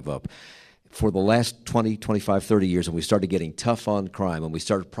of 5 up, for the last 20, 25, 30 years, when we started getting tough on crime, when we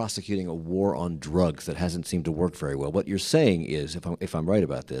started prosecuting a war on drugs that hasn't seemed to work very well, what you're saying is, if I'm right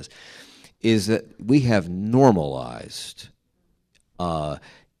about this, is that we have normalized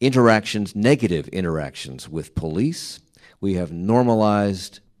negative interactions with police. We have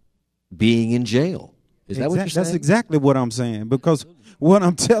normalized being in jail. Is that what you're saying? That's exactly what I'm saying, because what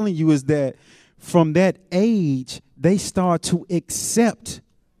I'm telling you is that from that age, they start to accept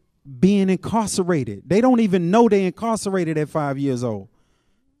being incarcerated. They don't even know they're incarcerated at 5 years old.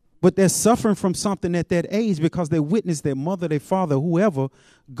 But they're suffering from something at that age because they witnessed their mother, their father, whoever,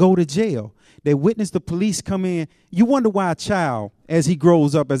 go to jail. They witnessed the police come in. You wonder why a child, as he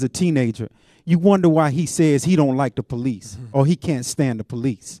grows up as a teenager, you wonder why he says he don't like the police or he can't stand the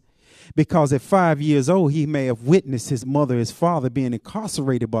police. Because at 5 years old, he may have witnessed his mother, his father being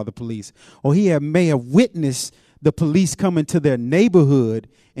incarcerated by the police, or he may have witnessed the police come into their neighborhood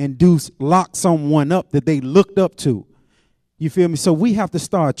and lock someone up that they looked up to. You feel me? So we have to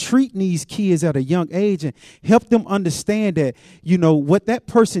start treating these kids at a young age and help them understand that, what that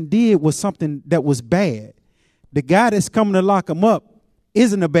person did was something that was bad. The guy that's coming to lock him up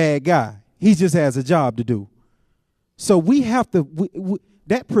isn't a bad guy. He just has a job to do. So we have to,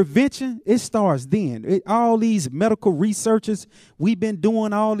 that prevention, it starts then. All these medical researchers, we've been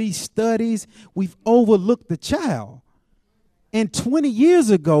doing all these studies. We've overlooked the child. And 20 years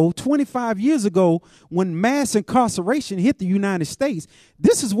ago, 25 years ago, when mass incarceration hit the United States,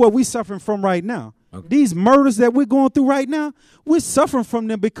 this is what we're suffering from right now. Okay. These murders that we're going through right now, we're suffering from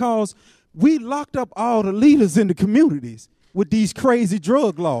them because we locked up all the leaders in the communities with these crazy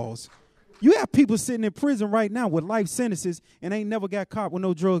drug laws. You have people sitting in prison right now with life sentences and ain't never got caught with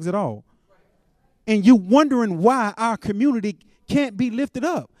no drugs at all. And you wondering why our community can't be lifted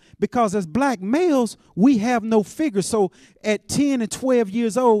up. Because as black males, we have no figure. So at 10 and 12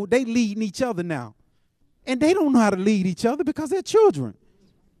 years old, they leading each other now. And they don't know how to lead each other because they're children.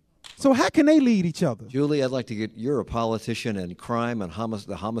 So how can they lead each other? Julie, I'd like to get, you're a politician, and crime and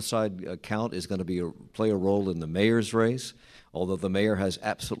the homicide count is going to play a role in the mayor's race, although the mayor has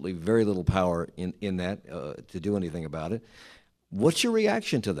absolutely very little power in that to do anything about it. What's your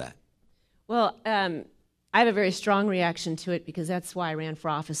reaction to that? Well, I have a very strong reaction to it because that's why I ran for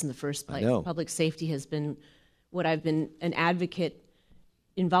office in the first place. Public safety has been what I've been an advocate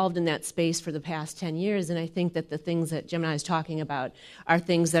involved in that space for the past 10 years, and I think that the things that Jim and I was talking about are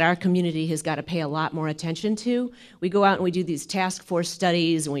things that our community has got to pay a lot more attention to. We go out and we do these task force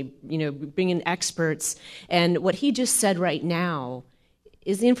studies, and we bring in experts, and what he just said right now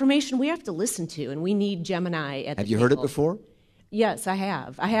is the information we have to listen to, and we need Gemini at the Have you heard it before? Yes, I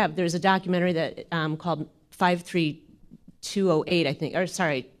have. There's a documentary that called 53208, I think, or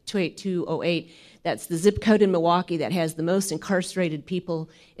sorry, 28208. That's the zip code in Milwaukee that has the most incarcerated people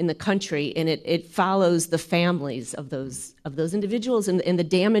in the country, and it follows the families of those individuals and the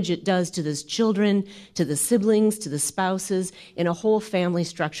damage it does to those children, to the siblings, to the spouses, in a whole family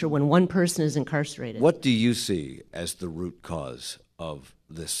structure when one person is incarcerated. What do you see as the root cause of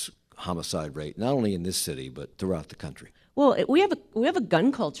this homicide rate, not only in this city but throughout the country? Well, we have a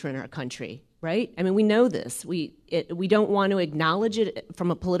gun culture in our country, right? I mean, we know this. We don't want to acknowledge it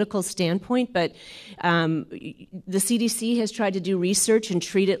from a political standpoint, but the CDC has tried to do research and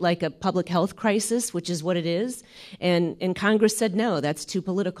treat it like a public health crisis, which is what it is. And Congress said, no, that's too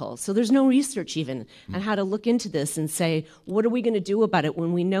political. So there's no research even on how to look into this and say, what are we going to do about it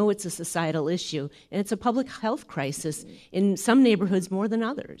when we know it's a societal issue? And it's a public health crisis in some neighborhoods more than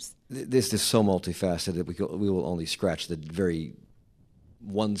others. This is so multifaceted. We will only scratch the very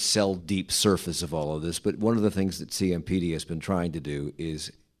one cell deep surface of all of this, but one of the things that CMPD has been trying to do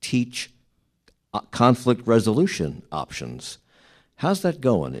is teach conflict resolution options. How's that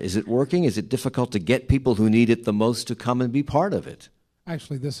going? Is it working? Is it difficult to get people who need it the most to come and be part of it?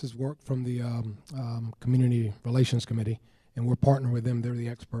 Actually, this is work from the Community Relations Committee, and we're partnering with them. They're the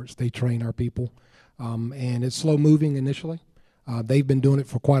experts. They train our people, and it's slow moving initially. They've been doing it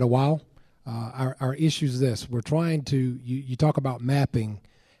for quite a while. Our issue is this. We're trying to, you talk about mapping.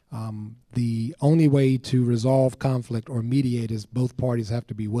 The only way to resolve conflict or mediate is both parties have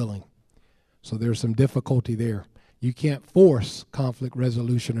to be willing. So there's some difficulty there. You can't force conflict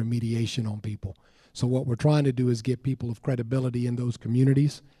resolution or mediation on people. So what we're trying to do is get people of credibility in those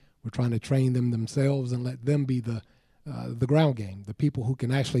communities. We're trying to train them themselves and let them be the ground game, the people who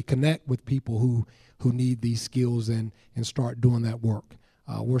can actually connect with people who need these skills and start doing that work.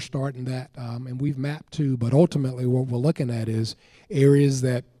 We're starting that, and we've mapped too, but ultimately what we're looking at is areas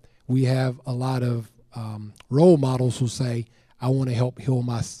that we have a lot of role models who say, I want to help heal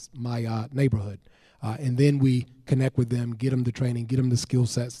my neighborhood. And then we connect with them, get them the training, get them the skill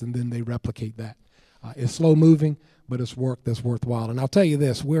sets, and then they replicate that. It's slow moving, but it's work that's worthwhile. And I'll tell you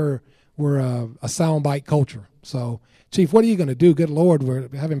this, we're a soundbite culture. So, Chief, what are you going to do? Good Lord, we're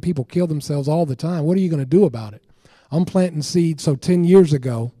having people kill themselves all the time. What are you going to do about it? I'm planting seeds, so 10 years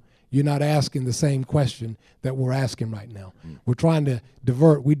ago, you're not asking the same question that we're asking right now. We're trying to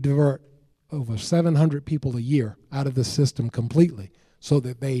divert over 700 people a year out of the system completely so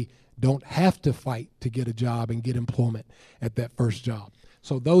that they don't have to fight to get a job and get employment at that first job.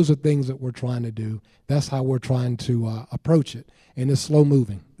 So those are things that we're trying to do. That's how we're trying to approach it, and it's slow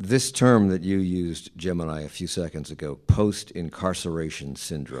moving. This term that you used, Gemini, a few seconds ago, post-incarceration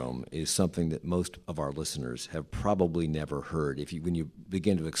syndrome, is something that most of our listeners have probably never heard. When you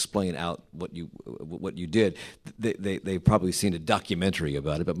begin to explain out what you did, they've probably seen a documentary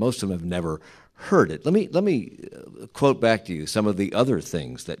about it, but most of them have never heard it. Let me quote back to you some of the other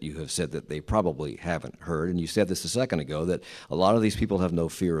things that you have said that they probably haven't heard. And you said this a second ago, that a lot of these people have no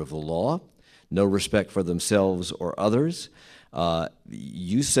fear of the law, no respect for themselves or others.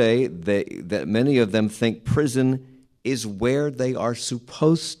 You say that many of them think prison is where they are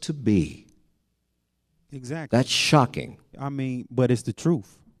supposed to be. Exactly. That's shocking. I mean, but it's the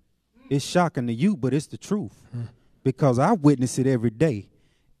truth. It's shocking to you, but it's the truth. Because I witness it every day.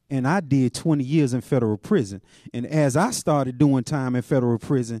 And I did 20 years in federal prison. And as I started doing time in federal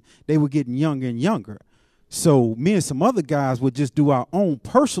prison, they were getting younger and younger. So me and some other guys would just do our own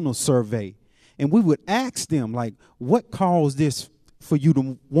personal survey. And we would ask them, like, what caused this for you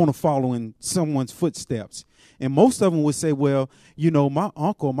to want to follow in someone's footsteps? And most of them would say, well, my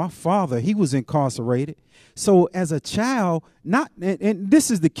uncle, my father, he was incarcerated. So as a child, and this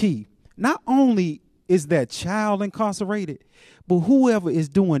is the key, not only is that child incarcerated, but whoever is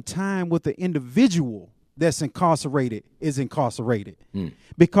doing time with the individual that's incarcerated is incarcerated.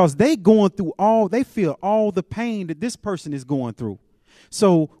 Because they feel all the pain that this person is going through.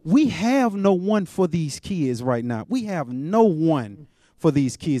 So we have no one for these kids right now. We have no one for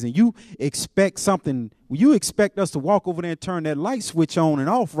these kids, and you expect something. You expect us to walk over there and turn that light switch on and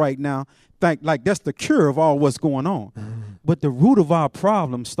off right now, think like that's the cure of all what's going on. But the root of our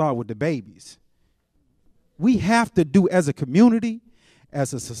problems start with the babies. We have to do, as a community,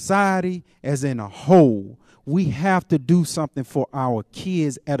 as a society, as in a whole, we have to do something for our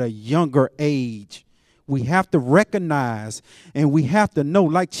kids at a younger age. We have to recognize, and we have to know,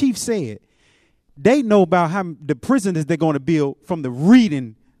 like Chief said, they know about how the prisons they're going to build from the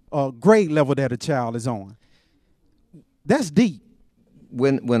reading grade level that a child is on. That's deep.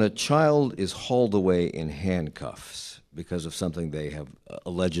 When a child is hauled away in handcuffs because of something they have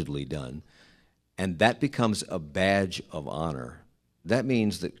allegedly done, and that becomes a badge of honor, that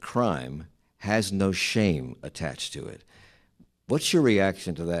means that crime has no shame attached to it. What's your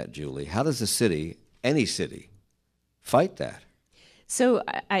reaction to that, Julie? How does the city, any city, fight that? So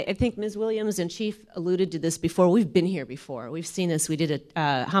I think Ms. Williams and Chief alluded to this before. We've been here before. We've seen this. We did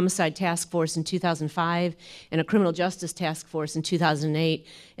a homicide task force in 2005 and a criminal justice task force in 2008.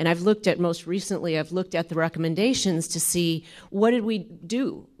 And most recently, I've looked at the recommendations to see what did we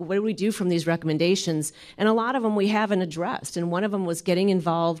do? What did we do from these recommendations? And a lot of them we haven't addressed. And one of them was getting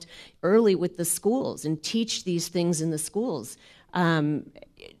involved early with the schools and teach these things in the schools.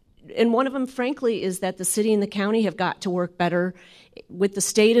 And one of them, frankly, is that the city and the county have got to work better with the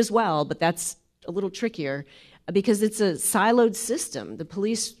state as well, but that's a little trickier because it's a siloed system. The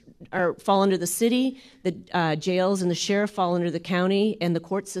police fall under the city, the jails and the sheriff fall under the county, and the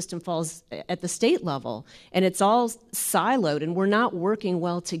court system falls at the state level. And it's all siloed, and we're not working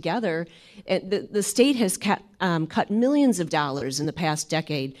well together. And the state has cut millions of dollars in the past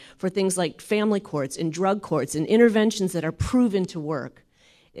decade for things like family courts and drug courts and interventions that are proven to work,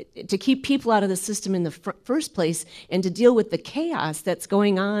 to keep people out of the system in the first place and to deal with the chaos that's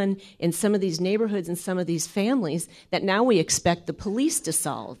going on in some of these neighborhoods and some of these families that now we expect the police to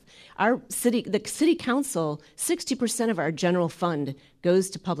solve. The city council, 60% of our general fund goes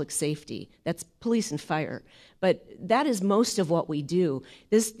to public safety. That's police and fire. But that is most of what we do.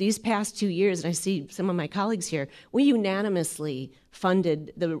 These past 2 years, and I see some of my colleagues here, we unanimously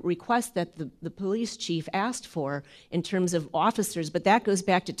funded the request that the police chief asked for in terms of officers, but that goes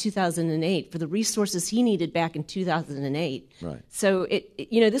back to 2008 for the resources he needed back in 2008. Right. So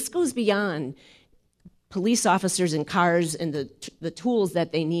this goes beyond police officers and cars and the tools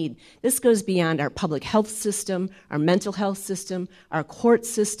that they need. This goes beyond our public health system, our mental health system, our court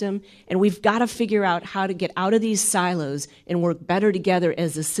system, and we've got to figure out how to get out of these silos and work better together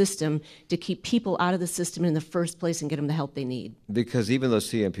as a system to keep people out of the system in the first place and get them the help they need. Because even though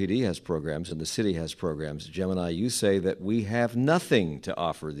CMPD has programs and the city has programs, Gemini, you say that we have nothing to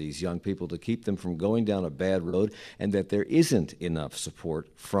offer these young people to keep them from going down a bad road and that there isn't enough support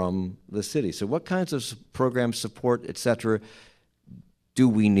from the city. So what kinds of program support, etc., do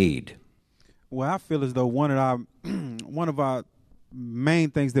we need? Well, I feel as though one of our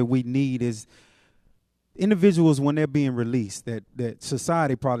main things that we need is individuals when they're being released that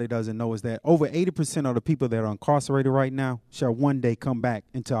society probably doesn't know is that over 80% of the people that are incarcerated right now shall one day come back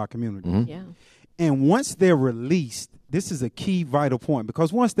into our community. Mm-hmm. Yeah. And once they're released, this is a key vital point,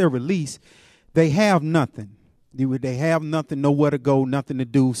 because once they're released, they have nothing. They have nothing, nowhere to go, nothing to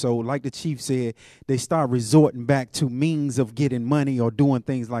do. So like the chief said, they start resorting back to means of getting money or doing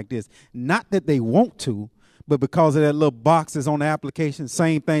things like this. Not that they want to, but because of that little box that's on the application,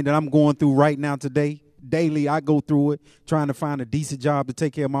 same thing that I'm going through right now today. Daily, I go through it, trying to find a decent job to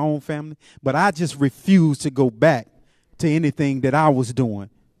take care of my own family. But I just refuse to go back to anything that I was doing.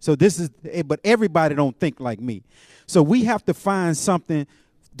 So but everybody don't think like me. So we have to find something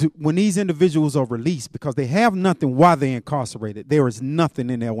when these individuals are released, because they have nothing while they're incarcerated. There is nothing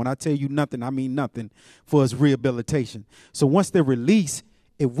in there. When I tell you nothing, I mean nothing for his rehabilitation. So once they're released,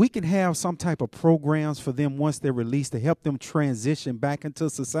 if we can have some type of programs for them once they're released to help them transition back into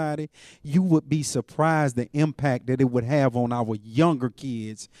society, you would be surprised the impact that it would have on our younger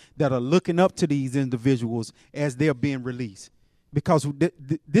kids that are looking up to these individuals as they're being released. Because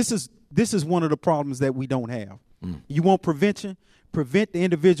this is one of the problems that we don't have. You want prevention? Prevent the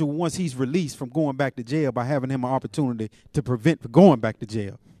individual once he's released from going back to jail by having him an opportunity to prevent going back to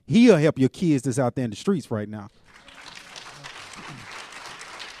jail. He'll help your kids that's out there in the streets right now.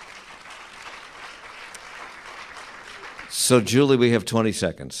 So, Julie, we have 20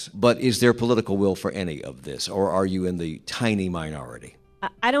 seconds. But is there political will for any of this, or are you in the tiny minority?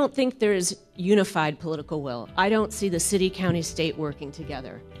 I don't think there's unified political will. I don't see the city, county, state working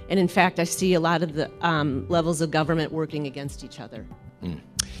together. And in fact, I see a lot of the levels of government working against each other.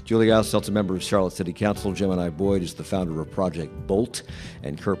 Julie Austelt's a member of Charlotte City Council. Gemini Boyd is the founder of Project Bolt,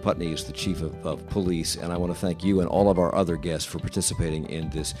 and Kerr Putney is the chief of police. And I want to thank you and all of our other guests for participating in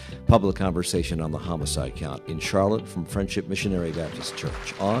this public conversation on the homicide count in Charlotte from Friendship Missionary Baptist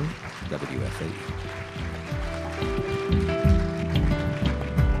Church on WFAE.